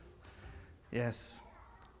Yes.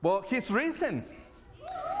 Well, he's risen.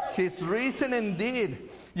 He's risen indeed.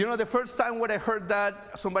 You know, the first time when I heard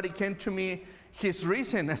that, somebody came to me, he's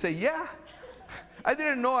risen. I said, yeah. I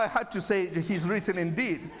didn't know I had to say he's risen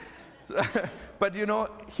indeed. But you know,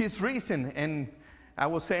 he's risen. And I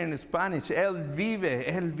was saying in Spanish, Él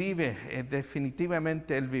vive, definitivamente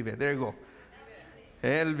Él vive. There you go.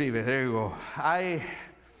 Él vive, there you go.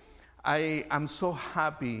 I'm so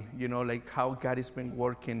happy, you know, like how God has been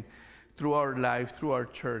working through our life, through our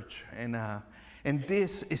church. And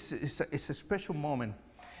this is a special moment.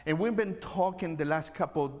 And we've been talking the last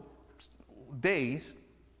couple days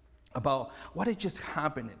about what had just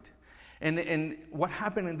happened. And what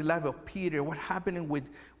happened in the life of Peter, what happened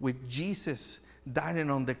with Jesus dying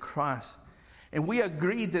on the cross. And we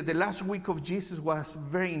agreed that the last week of Jesus was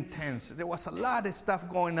very intense. There was a lot of stuff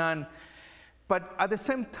going on. But at the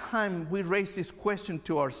same time, we raised this question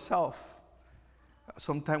to ourselves.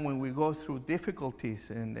 Sometimes when we go through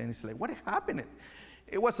difficulties, and it's like, what happened?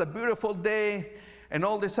 It was a beautiful day, and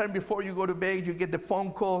all of a sudden before you go to bed, you get the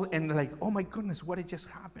phone call, and like, oh my goodness, what had just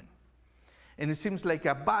happened? And it seems like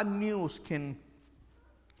a bad news can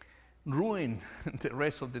ruin the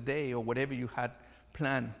rest of the day or whatever you had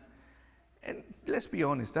planned. And let's be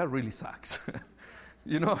honest, that really sucks.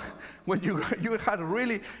 You know, when you had a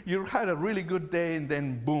really good day, and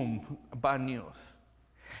then boom, bad news.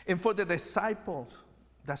 And for the disciples,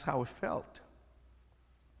 that's how it felt.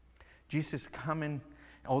 Jesus coming,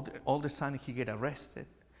 all of a sudden he get arrested,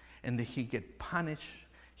 and then he get punished.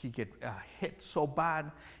 He get hit so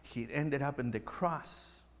bad, he ended up in the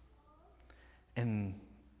cross. And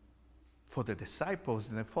for the disciples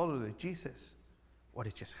and the followers of Jesus, what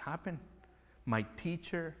had just happened? My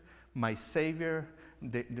teacher, my Savior,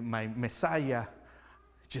 my Messiah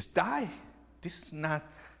just died. This is not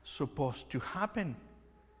supposed to happen.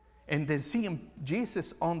 And then seeing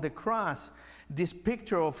Jesus on the cross, this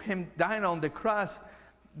picture of him dying on the cross,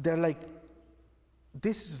 they're like,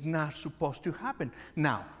 this is not supposed to happen.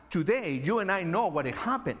 Now, today, you and I know what had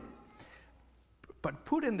happened. But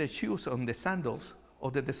put in the shoes on the sandals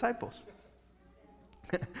of the disciples.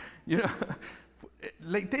 You know,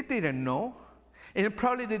 like they didn't know. And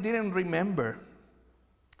probably they didn't remember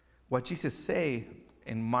what Jesus said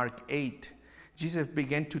in Mark 8. Jesus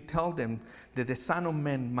began to tell them that the Son of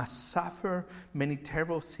Man must suffer many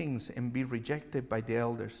terrible things and be rejected by the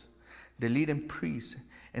elders, the leading priests,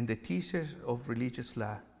 and the teachers of religious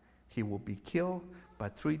law. He will be killed,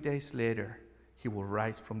 but 3 days later, he will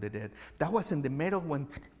rise from the dead. That was in the middle when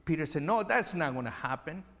Peter said, no, that's not going to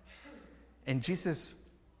happen. And Jesus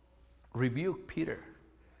rebuked Peter.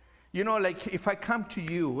 You know, like if I come to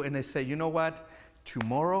you and I say, you know what,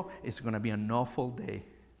 tomorrow is going to be an awful day.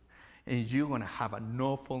 And you're going to have an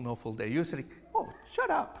awful day. You say, oh, shut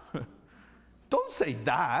up. Don't say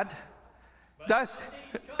that. That's,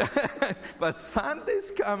 but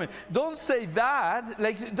Sunday's coming. Don't say that.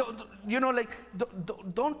 Like,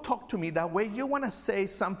 don't talk to me that way. You want to say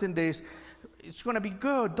something that is, it's going to be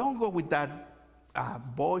good. Don't go with that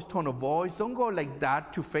tone of voice. Don't go like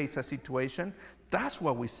that to face a situation. That's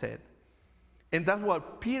what we said. And that's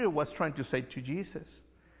what Peter was trying to say to Jesus.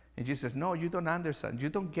 And Jesus says, no, you don't understand. You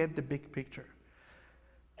don't get the big picture.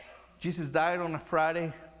 Jesus died on a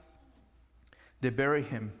Friday. They buried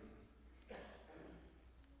him.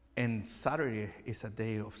 And Saturday is a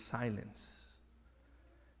day of silence,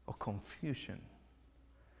 of confusion.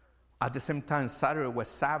 At the same time, Saturday was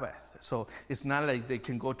Sabbath. So it's not like they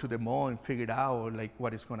can go to the mall and figure it out like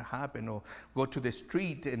what is going to happen, or go to the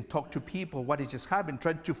street and talk to people what had just happened,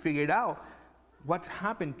 trying to figure it out. What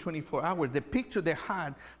happened 24 hours? The picture they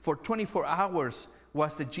had for 24 hours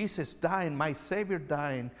was that Jesus dying, my Savior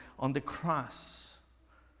dying on the cross.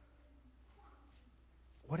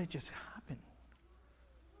 What had just happened?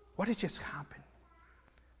 What had just happened?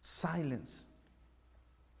 Silence.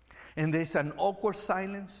 And there's an awkward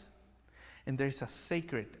silence, and there's a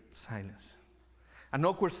sacred silence. An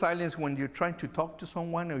awkward silence when you're trying to talk to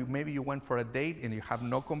someone, or maybe you went for a date and you have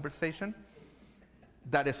no conversation.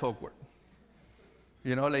 That is awkward.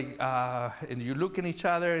 You know, like, and you look at each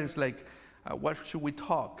other, and it's like, what should we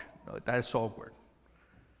talk? No, that is awkward.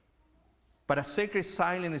 But a sacred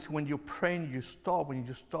silence is when you're praying, you stop, when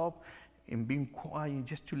you stop and being quiet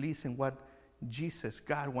just to listen what Jesus,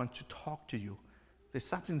 God, wants to talk to you. There's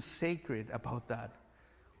something sacred about that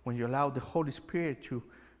when you allow the Holy Spirit to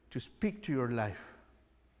speak to your life.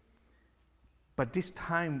 But this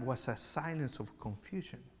time was a silence of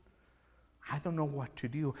confusion. I don't know what to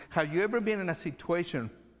do. Have you ever been in a situation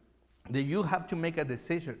that you have to make a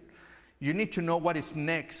decision? You need to know what is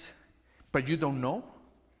next, but you don't know?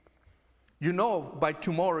 You know by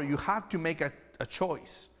tomorrow you have to make a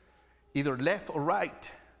choice. either left or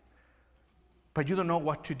right, but you don't know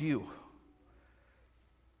what to do.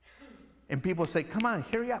 And people say, come on,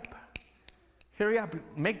 hurry up. Hurry up,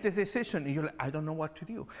 make the decision. And you're like, I don't know what to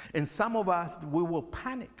do. And some of us, we will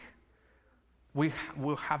panic. We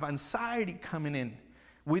will have anxiety coming in.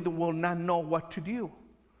 We will not know what to do.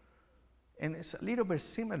 And it's a little bit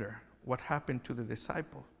similar what happened to the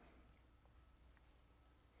disciple.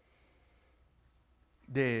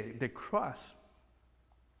 The cross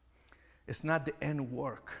is not the end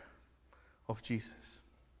work of Jesus.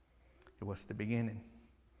 It was the beginning.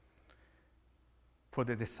 For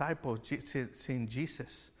the disciples, seeing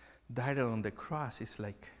Jesus died on the cross, it's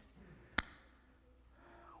like,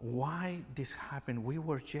 why this happened? We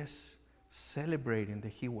were just celebrating that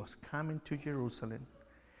he was coming to Jerusalem.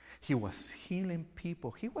 He was healing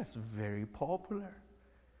people. He was very popular.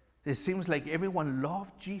 It seems like everyone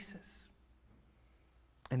loved Jesus.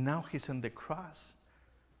 And now he's on the cross,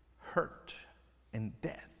 hurt and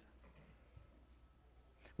death.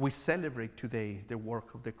 We celebrate today the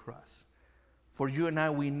work of the cross. For you and I,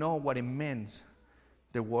 we know what it means,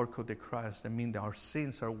 the work of the cross. That means that our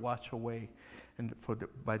sins are washed away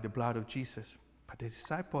by the blood of Jesus. But the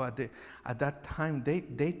disciples at that time, they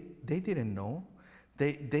didn't know.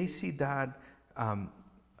 They see that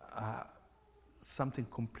something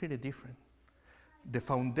completely different. The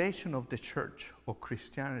foundation of the church or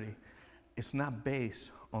Christianity is not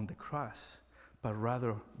based on the cross, but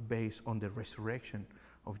rather based on the resurrection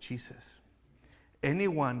of Jesus.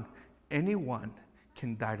 Anyone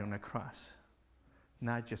can die on a cross.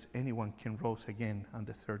 Not just anyone can rise again on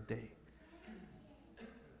the third day.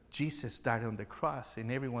 Jesus died on the cross,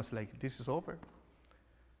 and everyone's like, this is over.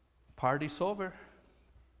 Party's over.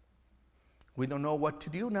 We don't know what to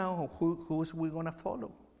do now. Who's we going to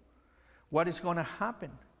follow? What is going to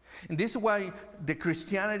happen? And this is why the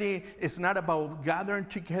Christianity is not about gathering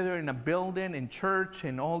together in a building, in church,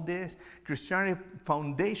 and all this. Christianity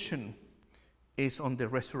foundation is on the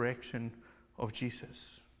resurrection of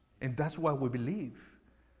Jesus. And that's what we believe.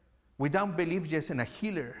 We don't believe just in a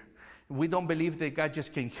healer. We don't believe that God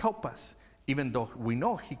just can help us, even though we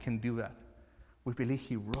know he can do that. We believe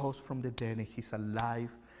he rose from the dead and he's alive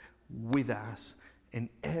with us in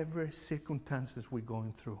every circumstances we're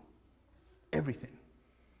going through. Everything.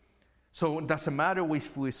 So it doesn't matter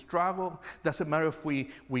if we struggle, doesn't matter if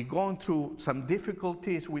we're going through some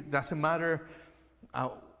difficulties, doesn't matter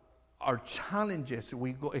our challenges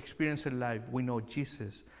we experience in life, we know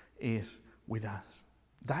Jesus is with us.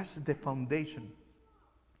 That's the foundation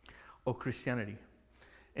of Christianity.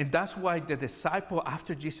 And that's why the disciple,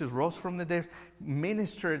 after Jesus rose from the dead,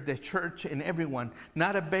 ministered the church and everyone.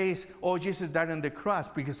 Not a base, oh, Jesus died on the cross,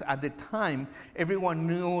 because at the time, everyone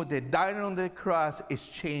knew that dying on the cross is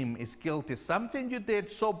shame, is guilt, is something you did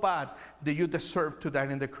so bad that you deserve to die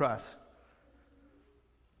on the cross.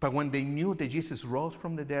 But when they knew that Jesus rose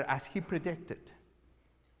from the dead, as he predicted,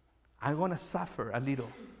 I'm going to suffer a little,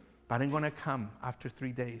 but I'm going to come after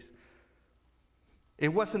 3 days. It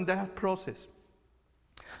wasn't that process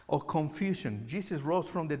of confusion. Jesus rose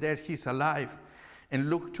from the dead. He's alive. In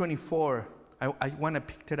Luke 24, I want to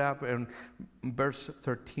pick it up in verse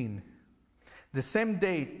 13. The same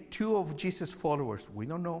day, 2 of Jesus' followers, we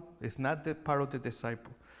don't know, it's not the part of the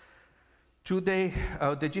disciple. Today,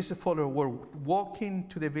 the Jesus followers were walking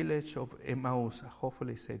to the village of Emmaus.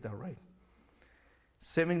 Hopefully I say that right.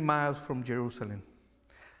 7 miles from Jerusalem.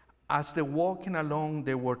 As they were walking along,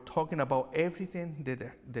 they were talking about everything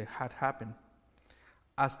that had happened.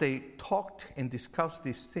 As they talked and discussed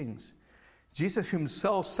these things, Jesus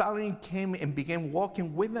himself suddenly came and began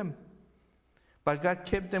walking with them. But God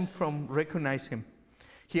kept them from recognizing him.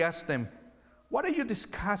 He asked them, "What are you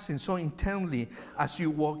discussing so intently as you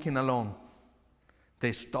walking along?"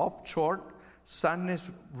 They stopped short, sadness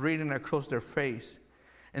written across their face.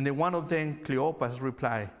 And then one of them, Cleopas,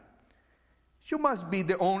 replied, "You must be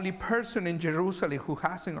the only person in Jerusalem who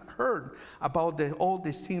hasn't heard about all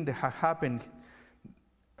these things that have happened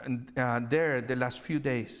there the last few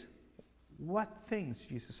days." What things?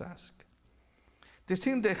 Jesus asked. The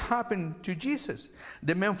thing that happened to Jesus.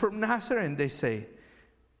 The man from Nazareth, they say,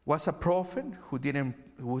 was a prophet who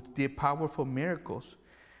did powerful miracles.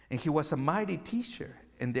 And he was a mighty teacher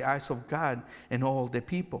in the eyes of God and all the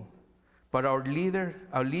people. But our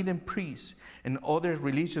leading priests and other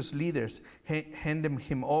religious leaders handed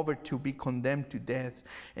him over to be condemned to death,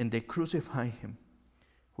 and they crucified him.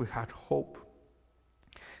 We had hope.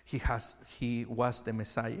 He was the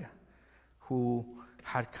Messiah who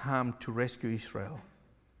had come to rescue Israel.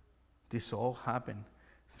 This all happened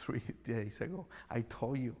 3 days ago. I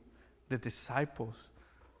told you, the disciples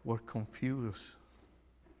were confused.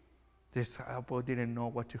 The disciple didn't know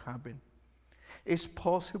what to happen. It's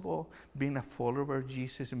possible being a follower of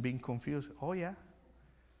Jesus and being confused. Oh, yeah.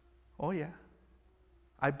 Oh, yeah.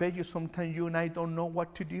 I bet you sometimes you and I don't know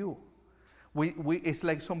what to do. It's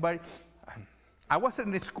like somebody. I was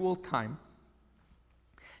in the school time,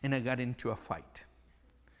 and I got into a fight.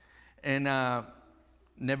 And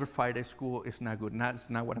never fight at school is not good. That's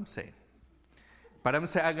not what I'm saying. But I'm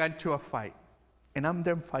saying I got into a fight, and I'm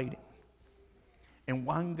there fighting. And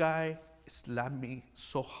one guy slapped me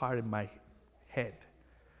so hard in my head.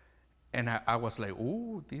 And I was like,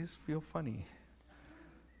 ooh, this feels funny.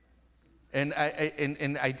 And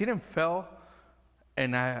I didn't fall.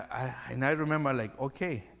 And I remember like,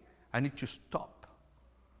 okay, I need to stop.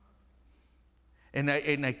 And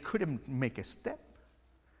I couldn't make a step.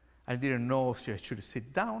 I didn't know if I should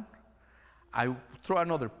sit down. I throw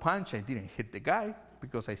another punch. I didn't hit the guy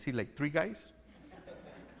because I see like 3 guys.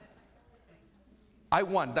 I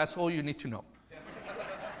won. That's all you need to know.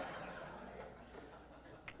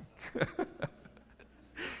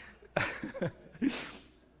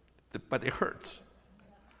 But it hurts.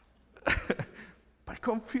 But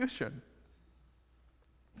confusion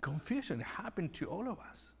happened to all of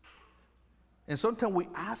us. And sometimes we're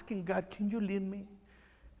asking God, can you lead me?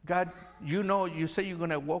 God, you say you're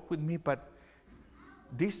going to walk with me, but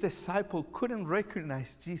this disciple couldn't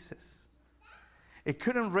recognize Jesus. It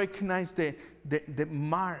couldn't recognize the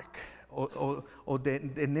mark or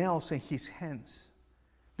the nails in his hands.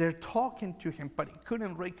 They're talking to him, but he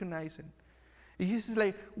couldn't recognize it. Jesus is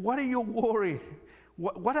like, what are you worried?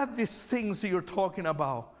 What are these things you're talking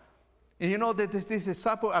about? And you know that these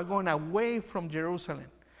disciples are going away from Jerusalem,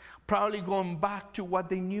 probably going back to what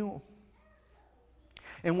they knew.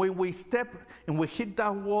 And when we step and we hit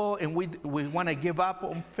that wall and we want to give up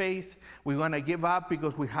on faith, we want to give up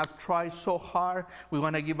because we have tried so hard, we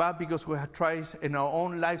want to give up because we have tried in our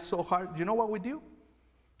own life so hard, do you know what we do?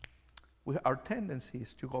 Our tendency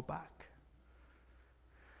is to go back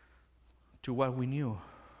to what we knew.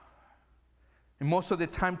 And most of the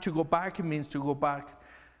time to go back, it means to go back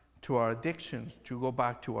to our addictions, to go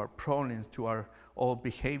back to our problems, to our old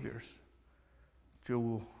behaviors,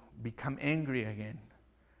 to become angry again.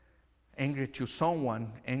 Angry to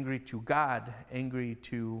someone, angry to God, angry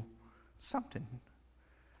to something.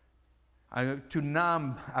 To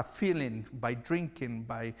numb a feeling by drinking,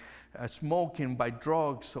 by smoking, by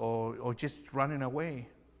drugs, or just running away.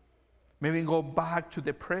 Maybe go back to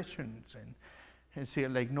depressions and say,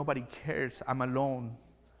 like, nobody cares, I'm alone.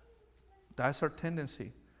 That's our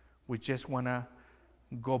tendency. We just want to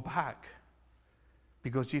go back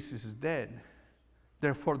because Jesus is dead.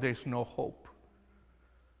 Therefore, there's no hope.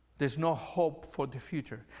 There's no hope for the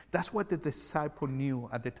future. That's what the disciple knew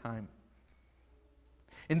at the time.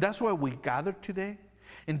 And that's why we gather today.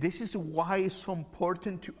 And this is why it's so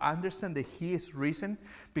important to understand that he is risen,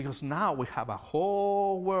 because now we have a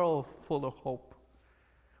whole world full of hope.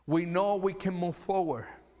 We know we can move forward.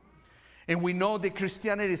 And we know that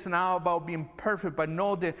Christianity is now about being perfect, but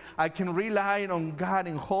know that I can rely on God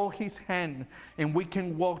and hold his hand, and we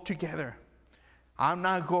can walk together. I'm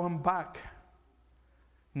not going back.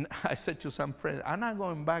 I said to some friends, I'm not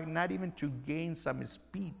going back, not even to gain some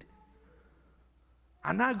speed.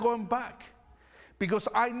 I'm not going back because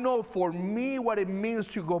I know for me what it means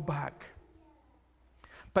to go back.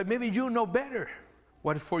 But maybe you know better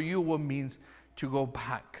what for you what means to go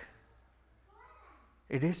back.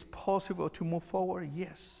 It is possible to move forward,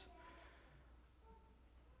 yes.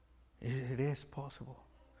 It is possible.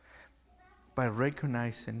 By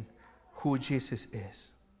recognizing who Jesus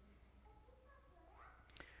is.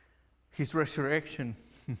 His resurrection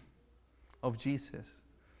of Jesus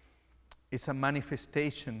is a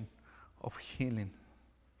manifestation of healing.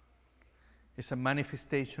 It's a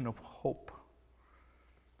manifestation of hope.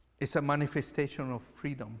 It's a manifestation of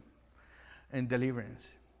freedom and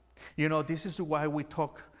deliverance. You know, this is why we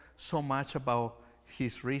talk so much about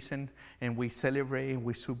his risen, and we celebrate, and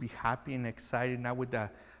we should be happy and excited, not with the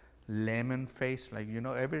lemon face. Like, you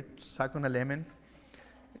know, ever suck on a lemon?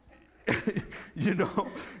 You know,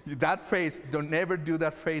 that face, don't ever do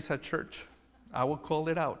that face at church. I will call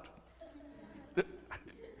it out.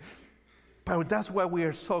 But that's why we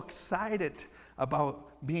are so excited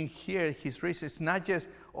about being here. His race is not just,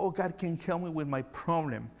 oh, God can help me with my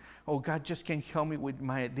problem. Oh, God just can help me with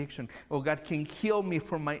my addiction. Oh, God can heal me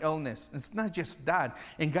from my illness. It's not just that.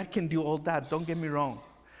 And God can do all that. Don't get me wrong.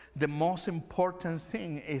 The most important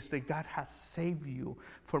thing is that God has saved you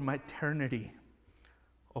from eternity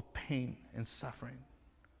of pain and suffering.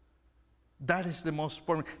 That is the most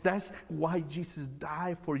important. That's why Jesus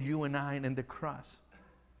died for you and I on the cross.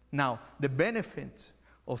 Now, the benefits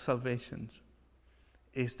of salvation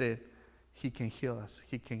is that He can heal us.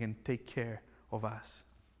 He can take care of us.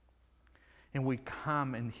 And we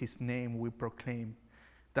come in His name, we proclaim.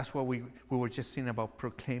 That's what we were just saying about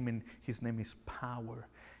proclaiming His name is power.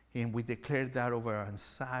 And we declare that over our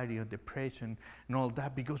anxiety or depression and all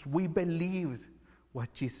that because we believe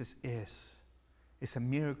what Jesus is. He's a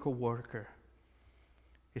miracle worker.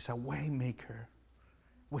 He's a way maker.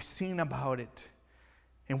 We sing about it.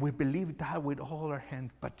 And we believe that with all our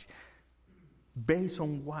hand. But based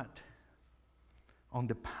on what? On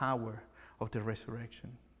the power of the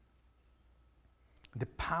resurrection. The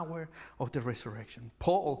power of the resurrection.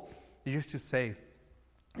 Paul used to say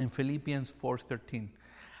in Philippians 4:13,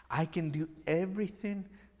 I can do everything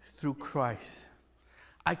through Christ.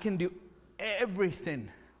 I can do everything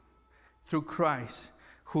through Christ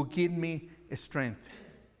who give me strength.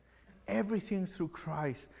 Everything through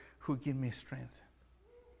Christ who give me strength.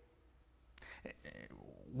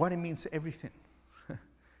 What it means, everything.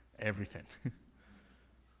 Everything.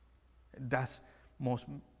 That's most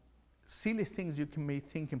silly things you can be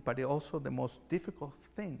thinking, but also the most difficult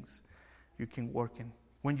things you can work in.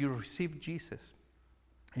 When you receive Jesus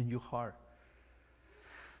in your heart,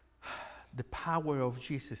 the power of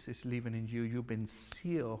Jesus is living in you. You've been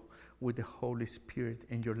sealed with the Holy Spirit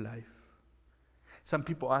in your life. Some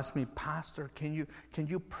people ask me, Pastor, can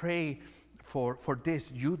you pray for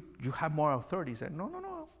this? You have more authority. I said,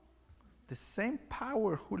 no. The same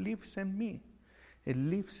power who lives in me, it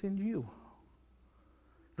lives in you.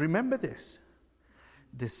 Remember this.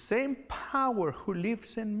 The same power who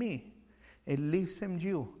lives in me, it lives in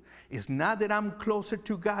you. It's not that I'm closer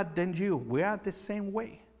to God than you. We are the same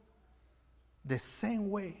way. The same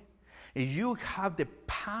way. And you have the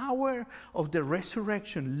power of the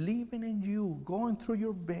resurrection living in you, going through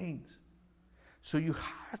your veins. So you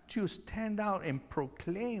have to stand out and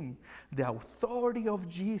proclaim the authority of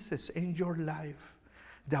Jesus in your life.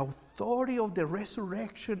 The authority of the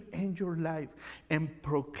resurrection in your life. And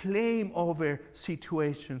proclaim over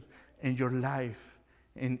situations in your life,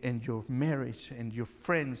 in your marriage, and your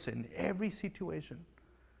friends, in every situation.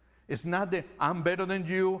 It's not that I'm better than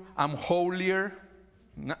you, I'm holier.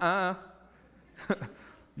 Nuh-uh.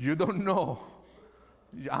 You don't know.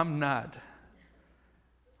 I'm not.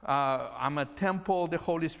 I'm a temple of the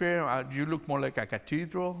Holy Spirit. You look more like a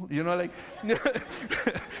cathedral. You know, like,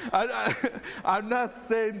 I'm not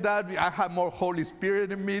saying that I have more Holy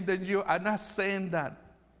Spirit in me than you. I'm not saying that.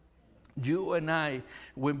 You and I,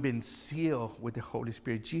 we've been sealed with the Holy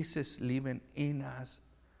Spirit. Jesus living in us.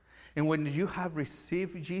 And when you have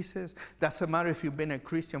received Jesus, doesn't matter if you've been a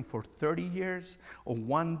Christian for 30 years or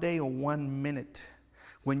 1 day or 1 minute.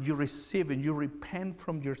 When you receive and you repent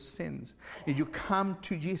from your sins and you come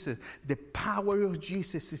to Jesus, the power of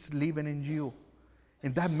Jesus is living in you.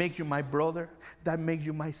 And that makes you my brother. That makes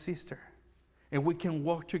you my sister. And we can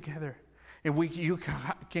walk together. And you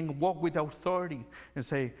can walk with authority and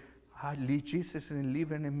say, Jesus is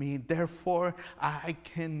living in me. Therefore, I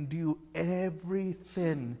can do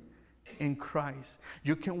everything in Christ.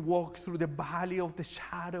 You can walk through the valley of the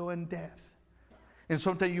shadow and death. And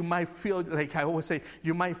sometimes you might feel, like I always say,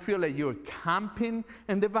 you might feel like you're camping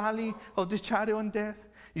in the valley of the shadow and death.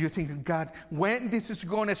 You think, God, when this is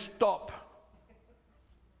going to stop?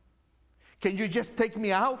 Can you just take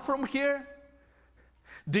me out from here?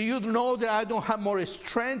 Do you know that I don't have more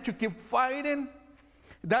strength to keep fighting?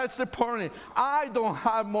 That's the point. I don't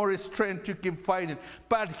have more strength to keep fighting.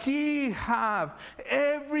 But He have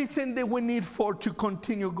everything that we need to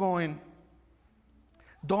continue going.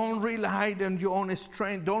 Don't rely on your own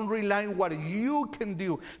strength. Don't rely on what you can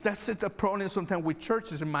do. That's the problem sometimes with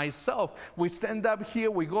churches and myself. We stand up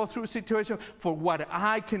here, we go through situations for what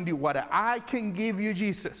I can do, what I can give you,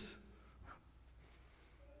 Jesus.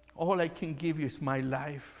 All I can give you is my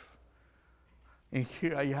life. And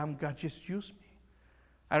here I am, God, just use me.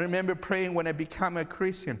 I remember praying when I became a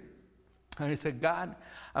Christian. And I said, God,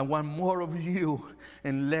 I want more of you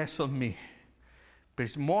and less of me.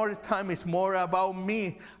 But more time is more about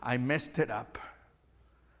me. I messed it up.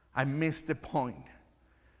 I missed the point.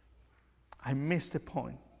 And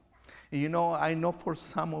you know, I know for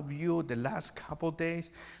some of you, the last couple days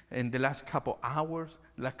and the last couple hours,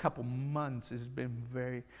 the last couple months, it's been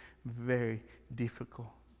very, very difficult.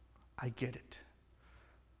 I get it.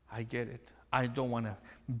 I don't want to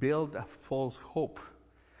build a false hope.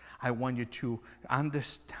 I want you to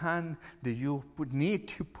understand that you need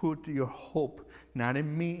to put your hope not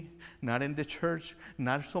in me, not in the church,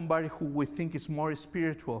 not somebody who we think is more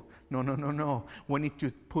spiritual. No. We need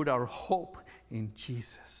to put our hope in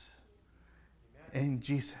Jesus. In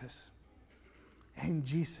Jesus.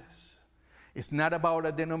 It's not about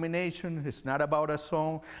a denomination. It's not about a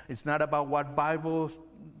song. It's not about what Bible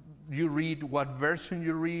you read, what version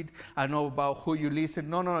you read. I know about who you listen.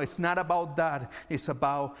 No, it's not about that. It's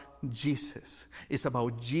about Jesus. It's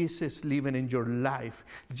about Jesus living in your life.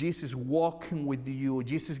 Jesus walking with you.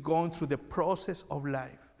 Jesus going through the process of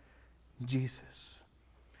life. Jesus.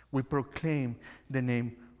 We proclaim the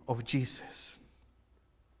name of Jesus.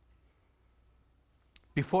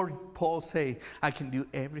 Before Paul say, I can do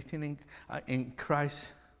everything in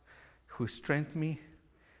Christ who strengthened me,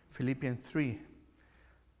 Philippians 3,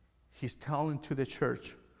 he's telling to the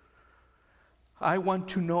church, I want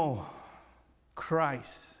to know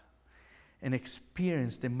Christ and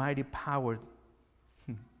experience the mighty power.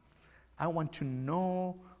 I want to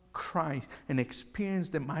know Christ and experience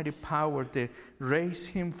the mighty power that raised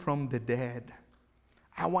him from the dead.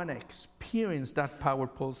 I want to experience that power,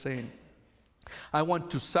 Paul's saying. I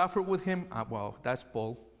want to suffer with him. Wow, that's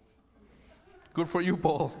Paul. Good for you,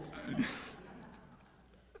 Paul.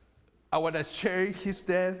 I want to share his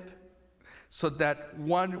death so that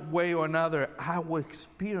one way or another I will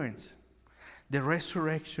experience the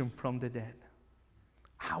resurrection from the dead.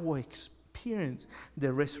 I will experience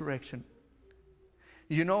the resurrection.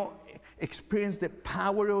 You know, experience the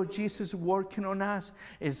power of Jesus working on us.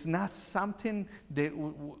 It's not something that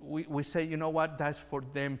we say, you know what, that's for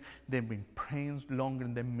them. They've been praying longer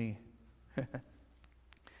than me.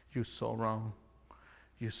 You're so wrong.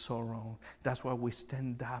 You're so wrong. That's why we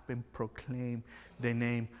stand up and proclaim the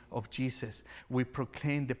name of Jesus. We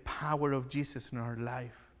proclaim the power of Jesus in our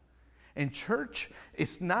life. In church,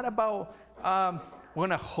 it's not about we're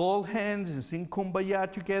gonna hold hands and sing Kumbaya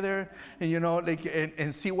together, and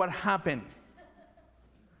and see what happened.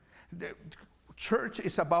 The church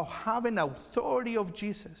is about having authority of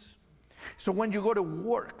Jesus. So when you go to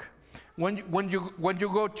work, when you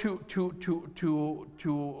go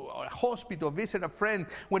to a hospital, visit a friend,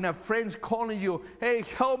 when a friend's calling you, hey,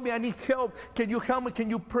 help me, I need help. Can you help me? Can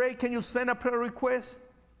you pray? Can you send a prayer request?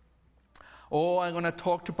 Oh, I'm gonna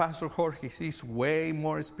talk to Pastor Jorge. He's way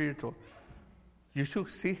more spiritual. You should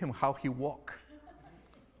see him how he walk.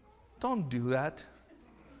 Don't do that.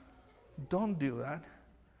 Don't do that.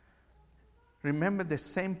 Remember, the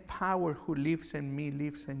same power who lives in me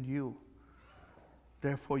lives in you.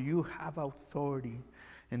 Therefore, you have authority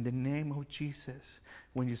in the name of Jesus.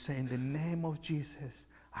 When you say, in the name of Jesus,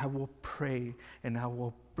 I will pray and I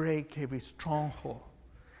will break every stronghold.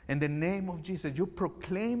 In the name of Jesus, you're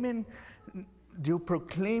proclaiming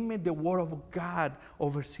the word of God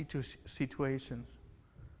over situations.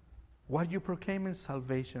 What are you proclaiming?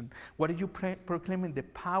 Salvation. What are you proclaiming? The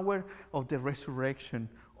power of the resurrection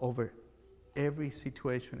over every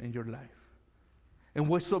situation in your life. And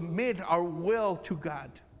we submit our will to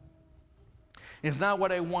God. It's not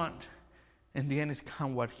what I want. In the end, it's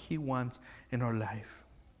come what He wants in our life.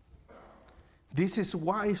 This is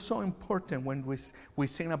why it's so important when we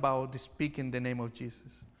sing about speaking the name of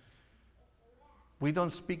Jesus. We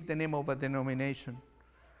don't speak the name of a denomination.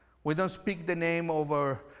 We don't speak the name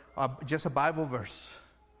over just a Bible verse.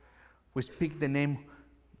 We speak the name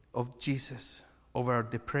of Jesus over our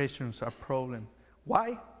depressions, our problem.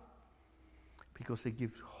 Why? Because it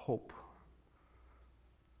gives hope.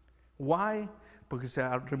 Why? Because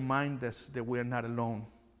it reminds us that we are not alone.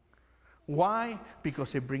 Why?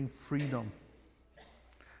 Because it brings freedom.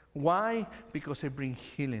 Why? Because it brings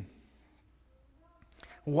healing.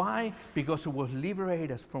 Why? Because it will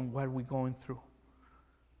liberate us from what we're going through.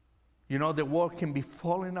 You know, the world can be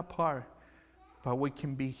falling apart, but we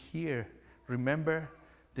can be here. Remember,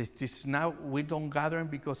 this now we don't gather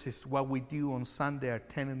because it's what we do on Sunday at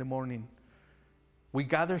 10 in the morning. We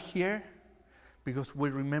gather here because we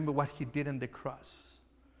remember what He did on the cross.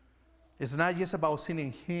 It's not just about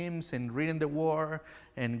singing hymns and reading the Word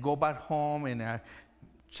and go back home and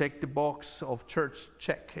check the box of church,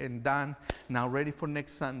 check and done, now ready for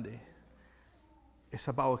next Sunday. It's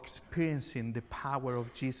about experiencing the power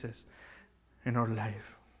of Jesus in our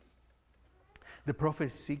life. The prophet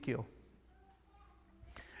Ezekiel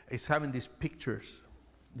is having these pictures,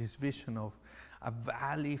 this vision of a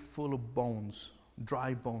valley full of bones,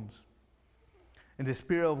 dry bones. And the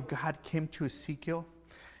Spirit of God came to Ezekiel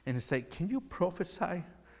and said, can you prophesy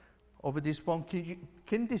over this bone?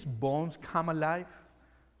 Can these bones come alive?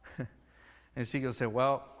 And Ezekiel said,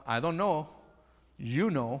 well, I don't know. You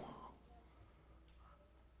know.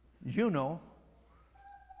 You know.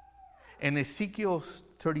 And Ezekiel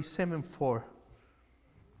 37:4,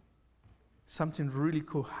 something really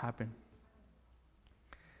cool happened.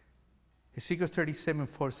 Ezekiel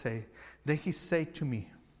 37:4 say, then he said to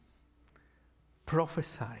me,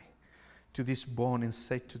 prophesy to this bone and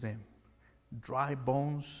say to them, dry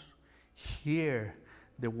bones, hear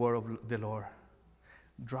the word of the Lord.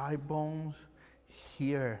 Dry bones,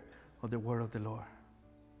 hear of the word of the Lord.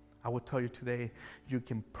 I will tell you today, you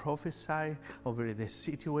can prophesy over the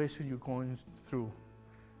situation you're going through.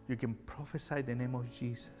 You can prophesy the name of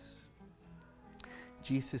Jesus.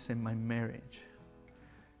 Jesus in my marriage.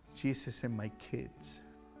 Jesus in my kids.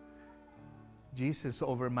 Jesus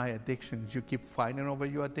over my addictions. You keep fighting over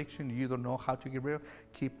your addiction. You don't know how to get rid of it.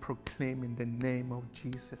 Keep proclaiming the name of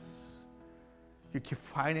Jesus. You keep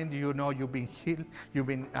fighting, you know you've been healed, you've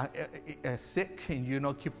been sick, and you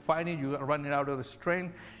know keep fighting, you're running out of the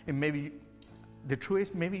strength, and maybe the truth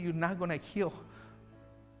is maybe you're not going to heal.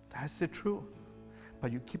 That's the truth.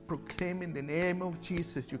 But you keep proclaiming the name of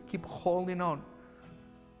Jesus. You keep holding on.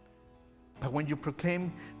 But when you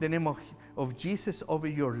proclaim the name of Jesus over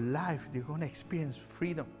your life, you're going to experience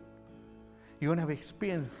freedom. You're going to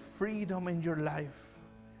experience freedom in your life.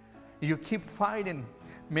 You keep fighting.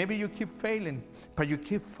 Maybe you keep failing, but you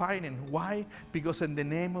keep fighting. Why? Because in the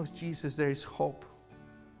name of Jesus, there is hope.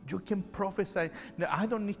 You can prophesy. Now, I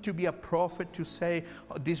don't need to be a prophet to say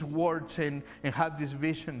these words and have this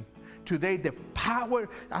vision. Today, the power,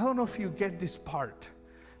 I don't know if you get this part,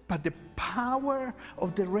 but the power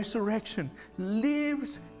of the resurrection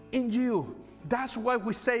lives in you. That's why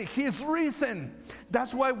we say He's risen.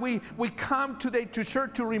 That's why we come today to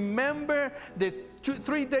church to remember that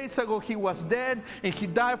 3 days ago He was dead and He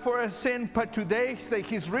died for our sin, but today say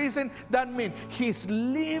He's risen. That means He's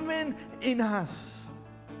living in us.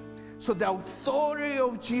 So the authority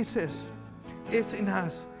of Jesus is in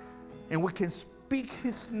us, and we can speak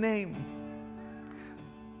His name.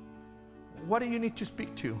 What do you need to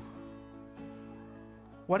speak to?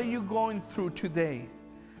 What are you going through today?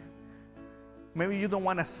 Maybe you don't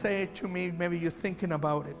want to say it to me. Maybe you're thinking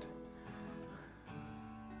about it.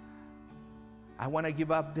 I want to give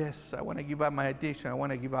up this. I want to give up my addiction. I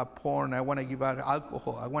want to give up porn. I want to give up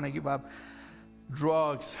alcohol. I want to give up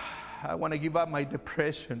drugs. I want to give up my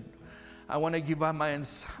depression. I want to give up my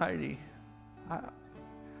anxiety.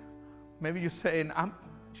 Maybe you're saying,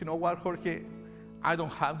 you know what, Jorge? I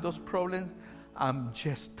don't have those problems. I'm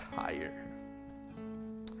just tired.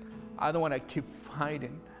 I don't want to keep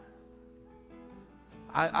fighting.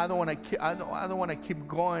 I don't want to keep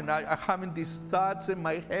going. I'm having these thoughts in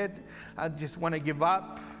my head. I just want to give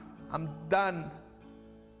up. I'm done.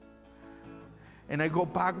 And I go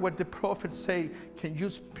back what the prophets say. Can you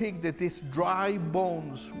speak that these dry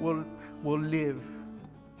bones will live?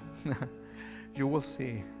 You will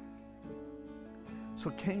see. So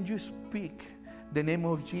can you speak the name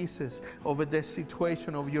of Jesus over the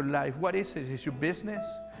situation of your life? What is it? Is your business?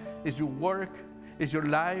 Is your work? Is your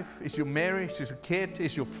life? Is your marriage? Is your kid?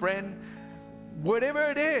 Is your friend? Whatever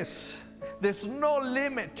it is, there's no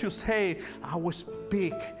limit to say, I will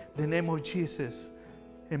speak the name of Jesus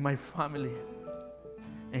in my family.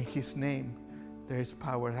 In His name, there is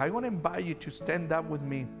power. I want to invite you to stand up with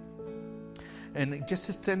me. And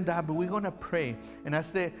just stand up, we're going to pray. And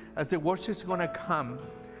as the worship is going to come,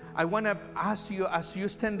 I want to ask you, as you're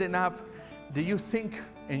standing up, do you think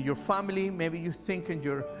in your family, maybe you think in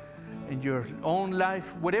your own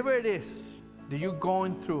life, whatever it is that you're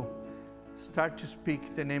going through, start to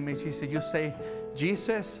speak the name of Jesus. You say,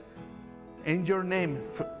 Jesus, in your name,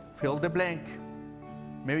 fill the blank.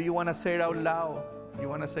 Maybe you want to say it out loud. You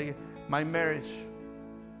want to say, my marriage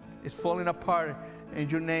is falling apart. In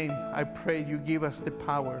your name, I pray you give us the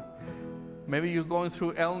power. Maybe you're going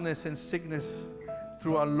through illness and sickness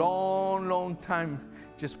through a long, long time.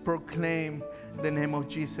 Just proclaim the name of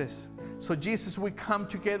Jesus. So Jesus, we come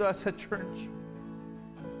together as a church.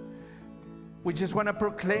 We just want to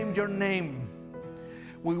proclaim your name.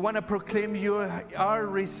 We want to proclaim you are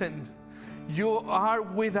risen. You are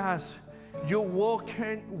with us. You're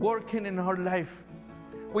working in our life.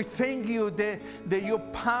 We thank you that your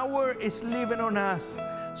power is living on us.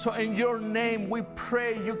 So in your name, we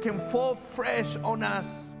pray you can fall fresh on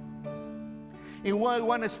us. And we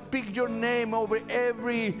want to speak your name over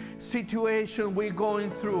every situation we're going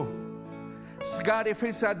through. God, if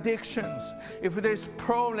it's addictions, if there's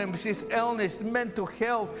problems, it's illness, mental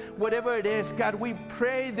health, whatever it is, God, we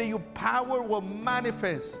pray that your power will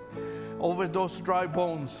manifest over those dry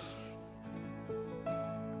bones.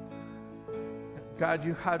 God,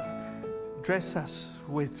 you have dressed us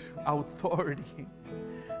with authority.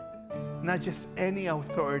 Not just any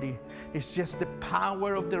authority. It's just the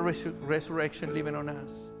power of the resurrection living on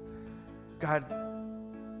us. God,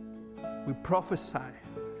 we prophesy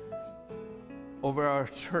over our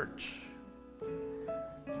church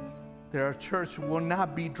that our church will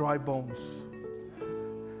not be dry bones.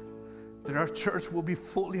 That our church will be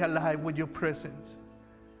fully alive with your presence.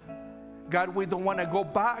 God, we don't want to go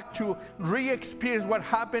back to re-experience what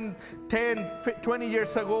happened 10, 20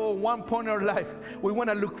 years ago, one point in our life. We want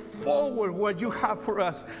to look forward what you have for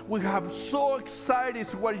us. We have so excited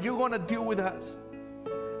what you're going to do with us.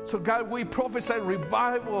 So God, we prophesy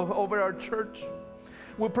revival over our church.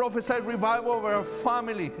 We prophesy revival over our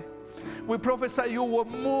family. We prophesy you will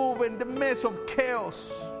move in the midst of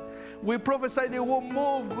chaos. We prophesy you will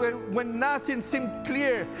move when nothing seems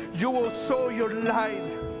clear. You will show your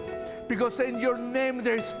light. Because in your name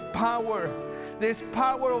there is power. There is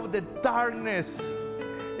power over the darkness.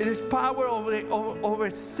 It is power over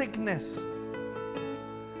sickness.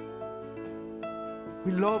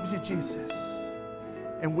 We love you, Jesus.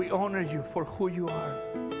 And we honor you for who you are.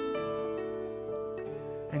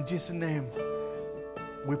 In Jesus' name,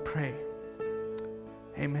 we pray.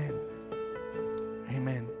 Amen.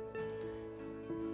 Amen.